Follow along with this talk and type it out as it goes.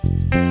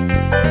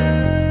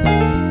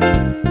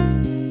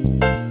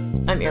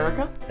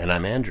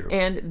And I'm Andrew.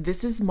 And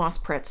this is Moss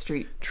Pratt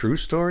Street. True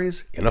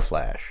stories in a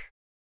flash.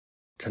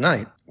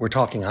 Tonight, we're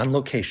talking on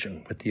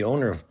location with the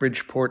owner of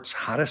Bridgeport's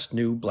hottest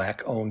new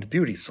black-owned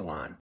beauty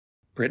salon.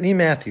 Brittany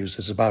Matthews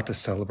is about to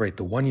celebrate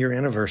the one-year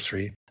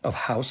anniversary of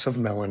House of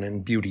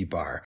Melanin Beauty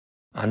Bar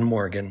on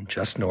Morgan,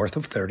 just north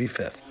of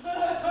 35th.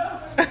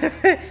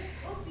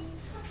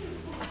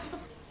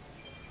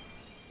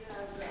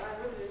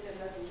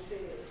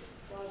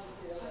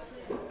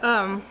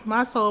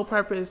 My sole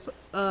purpose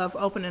of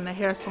opening a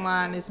hair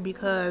salon is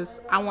because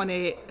I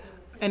wanted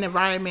an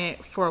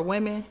environment for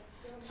women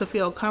to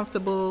feel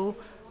comfortable,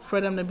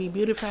 for them to be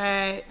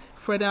beautified,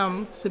 for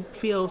them to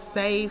feel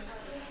safe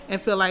and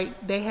feel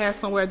like they had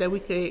somewhere that we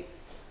could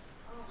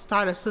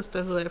start a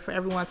sisterhood for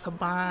everyone to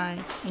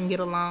bond and get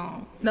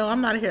along. No,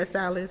 I'm not a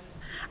hairstylist.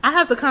 I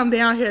have to come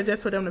down here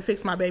just for them to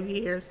fix my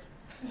baby hairs.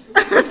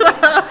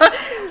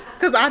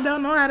 Because I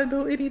don't know how to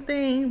do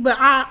anything, but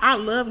I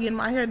love getting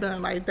my hair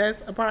done. Like,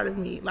 that's a part of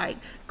me. Like,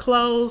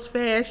 clothes,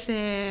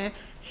 fashion,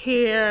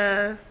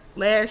 hair,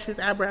 lashes,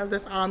 eyebrows,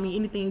 that's all me,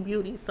 anything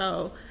beauty.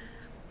 So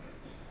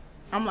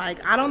I'm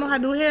like, I don't know how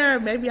to do hair.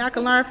 Maybe I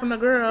can learn from the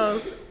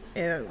girls.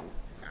 And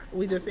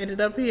we just ended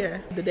up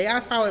here. The day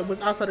I saw it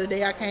was also the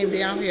day I came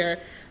down here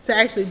to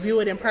actually view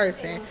it in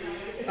person.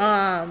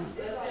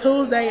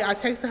 Tuesday, I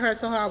texted her,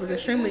 told her I was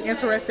extremely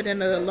interested in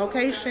the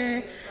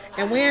location.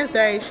 And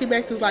Wednesday, she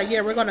basically was like,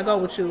 yeah, we're going to go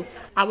with you.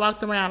 I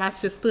walked around. I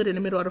just stood in the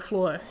middle of the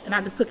floor, and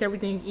I just took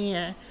everything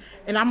in.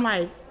 And I'm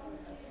like,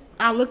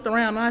 I looked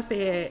around, and I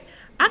said,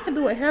 I can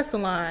do a hair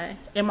salon.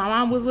 And my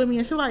mom was with me,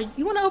 and she was like,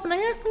 you want to open a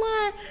hair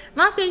salon?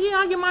 And I said, yeah,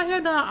 I get my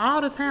hair done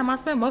all the time. I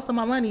spend most of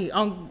my money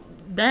on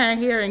dyeing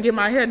hair and get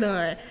my hair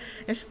done.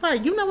 And she's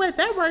like, you know what?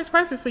 That works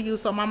perfect for you.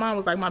 So my mom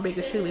was like my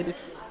biggest cheerleader.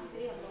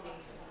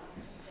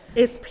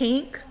 It's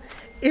pink.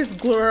 It's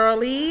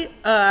girly.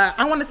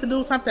 I wanted to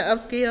do something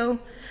upscale.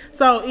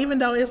 So even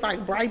though it's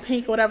like bright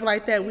pink or whatever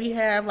like that, we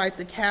have like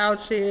the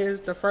couches,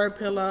 the fur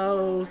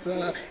pillows,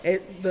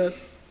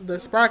 the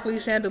sparkly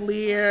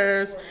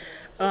chandeliers,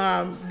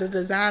 the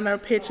designer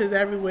pictures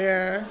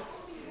everywhere.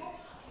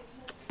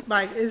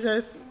 Like it's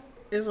just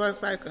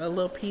like a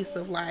little piece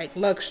of like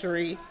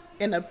luxury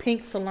in a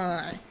pink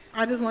salon.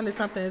 I just wanted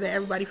something that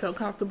everybody felt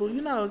comfortable,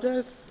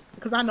 just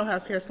because I know how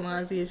hair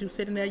salons is. You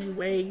sit in there, you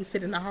wait, you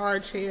sit in the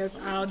hard chairs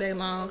all day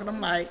long. And I'm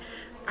like,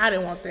 I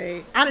didn't want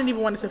that. I didn't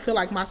even want it to feel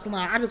like my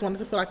salon. I just wanted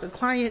to feel like a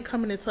client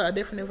coming into a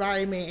different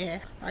environment.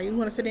 And like, you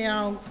want to sit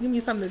down, give me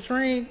something to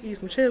drink, eat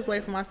some chips,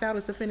 wait for my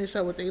stylist to finish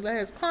up with their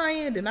last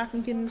client, then I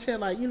can get in the chair.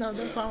 Like,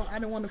 that's all. I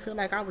didn't want to feel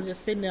like I was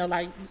just sitting there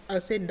like a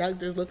sitting duck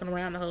just looking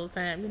around the whole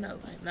time.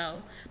 Like,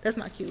 no, that's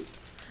not cute.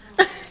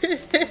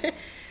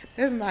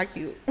 That's not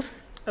cute.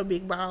 A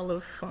big ball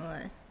of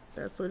fun.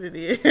 That's what it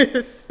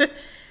is.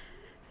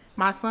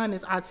 My son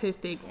is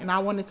autistic, and I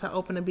wanted to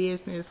open a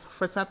business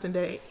for something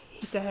that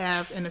he could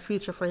have in the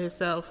future for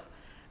himself,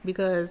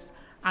 because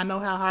I know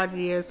how hard it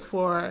is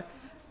for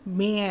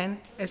men,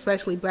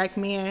 especially black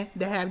men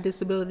that have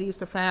disabilities,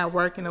 to find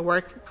work in the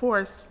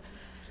workforce.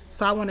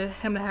 So I wanted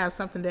him to have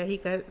something that he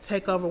could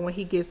take over when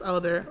he gets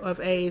older of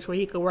age, where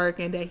he could work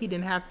and that he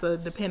didn't have to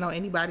depend on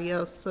anybody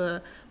else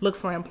to look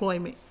for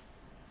employment.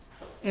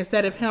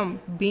 Instead of him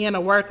being a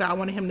worker, I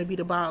wanted him to be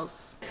the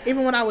boss.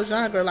 Even when I was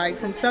younger, like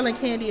from selling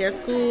candy at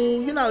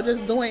school,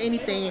 just doing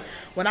anything.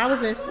 When I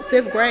was in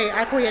 5th grade,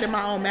 I created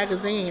my own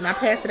magazine. I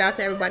passed it out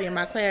to everybody in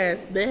my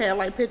class. They had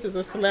like pictures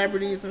of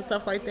celebrities and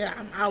stuff like that.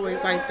 I'm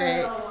always like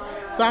that.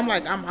 So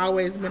I'm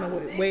always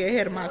been way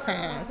ahead of my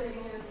time.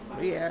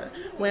 Yeah,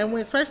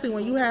 especially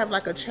when you have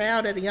like a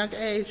child at a young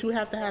age, you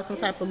have to have some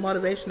type of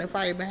motivation and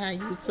fire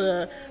behind you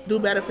to do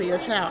better for your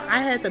child.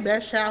 I had the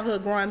best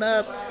childhood growing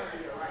up.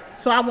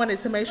 So I wanted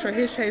to make sure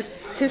his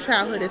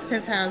childhood is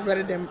 10 times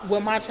better than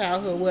what my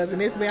childhood was.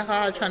 And it's been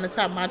hard trying to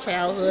top my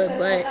childhood,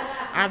 but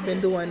I've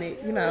been doing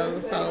it,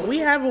 So we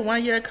have a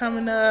 1 year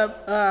coming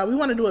up. We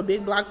want to do a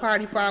big block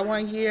party for our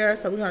 1 year.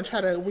 So we're going to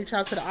try to reach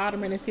out to the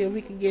alderman and see if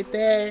we can get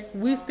that.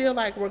 We still,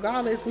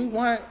 regardless, we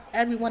want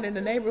everyone in the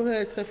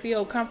neighborhood to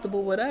feel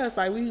comfortable with us.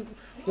 Like, we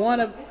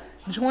want to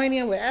join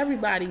in with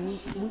everybody.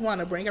 We want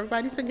to bring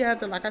everybody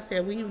together. Like I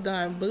said, we've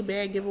done blue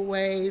bag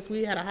giveaways.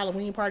 We had a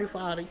Halloween party for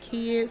all the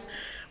kids.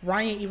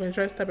 Ryan even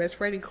dressed up as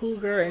Freddy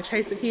Krueger and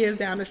chased the kids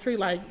down the street.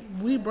 Like,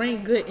 we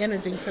bring good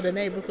energy to the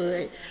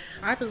neighborhood.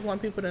 I just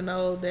want people to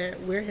know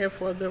that we're here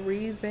for a good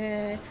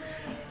reason.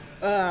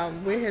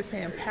 We're here to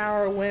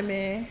empower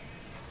women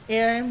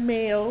and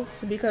males,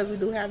 because we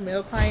do have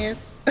male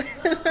clients.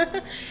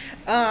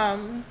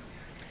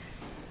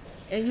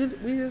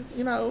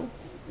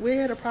 We're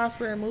here to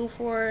prosper and move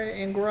forward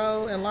and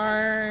grow and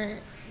learn,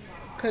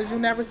 because you're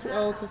never too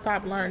old to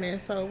stop learning.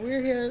 So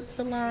we're here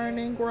to learn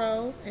and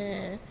grow,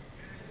 and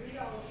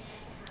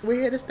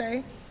we're here to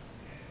stay.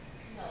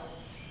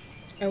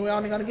 And we're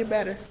only going to get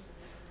better.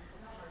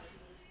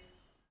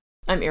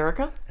 I'm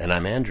Erica. And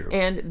I'm Andrew.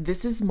 And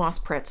this is Moss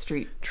Pratt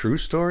Street. True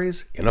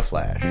stories in a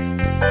flash.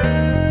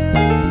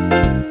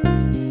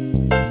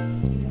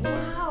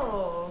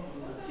 Wow.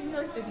 So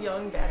you're like this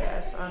young,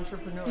 badass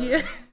entrepreneur. Yeah.